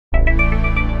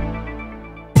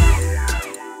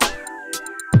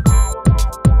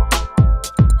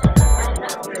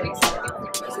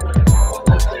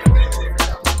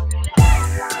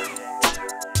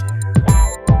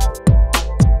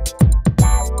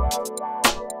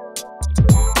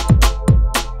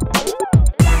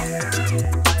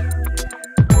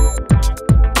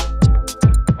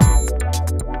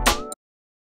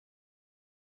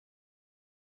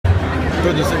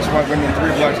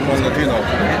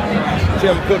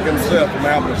Tim Cook himself from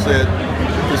Apple said,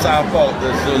 it's our fault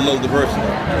there's so little diversity.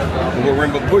 But what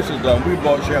Rainbow Push has done, we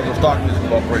bought shares of stock in these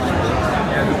corporations.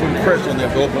 We put pressure on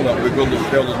them to open up. We go to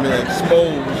shareholders meeting and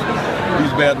expose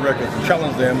these bad records, to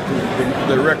challenge them to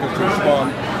their records to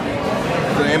respond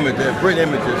to the image. They have great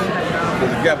images. There's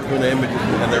a gap between the images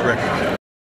and their records.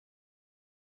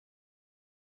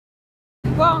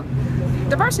 Well,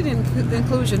 diversity and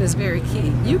inclusion is very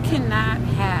key. You cannot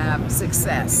have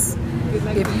success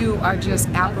if you are just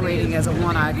operating as a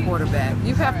one-eyed quarterback.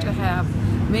 You have to have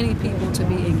many people to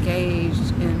be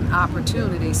engaged in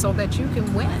opportunity so that you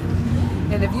can win.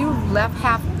 And if you left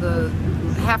half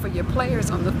of your players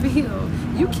on the field,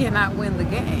 you cannot win the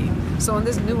game. So in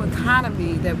this new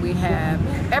economy that we have,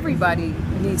 everybody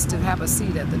needs to have a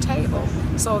seat at the table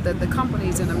so that the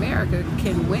companies in America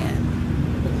can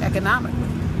win economically.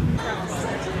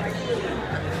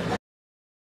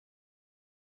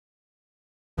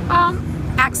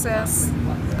 Access,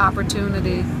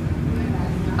 opportunity,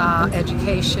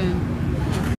 education.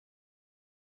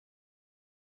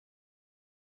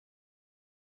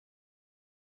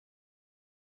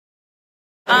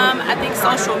 I think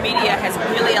social media has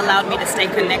really allowed me to stay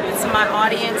connected to my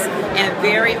audience in a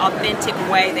very authentic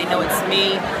way. They know it's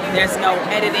me. There's no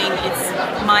editing. It's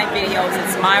my videos.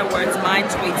 It's my words, my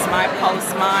tweets, my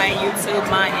posts, my YouTube,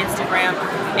 my Instagram.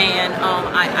 And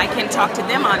I can talk to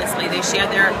them honestly. They share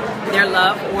their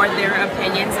love or their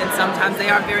opinions, and sometimes they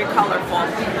are very colorful.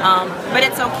 But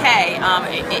it's okay.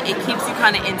 It keeps you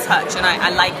kind of in touch, and I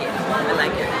like it. I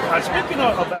like it. Speaking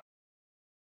of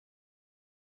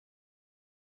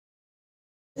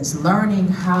It's learning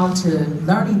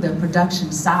the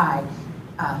production side.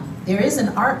 There is an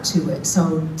art to it,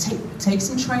 so take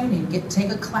some training,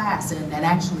 take a class, and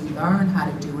actually learn how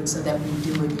to do it so that when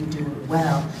you do it, you do it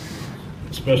well.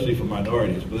 Especially for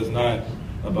minorities, but it's not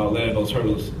about letting those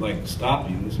hurdles stop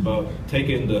you. It's about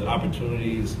taking the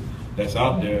opportunities that's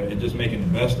out there and just making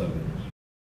the best of it.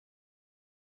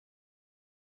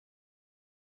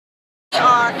 We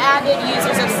are avid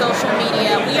users of social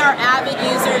media. We are avid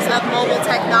users of mobile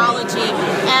technology,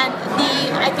 and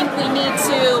I think we need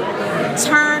to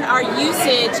turn our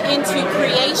usage into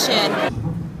creation.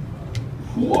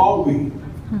 Who are we?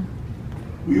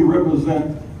 We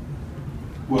represent,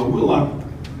 well, we're like,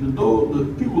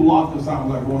 the people locked us out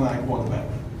like one-eyed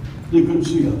quarterbacks. They couldn't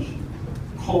see us.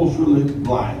 Culturally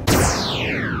blind.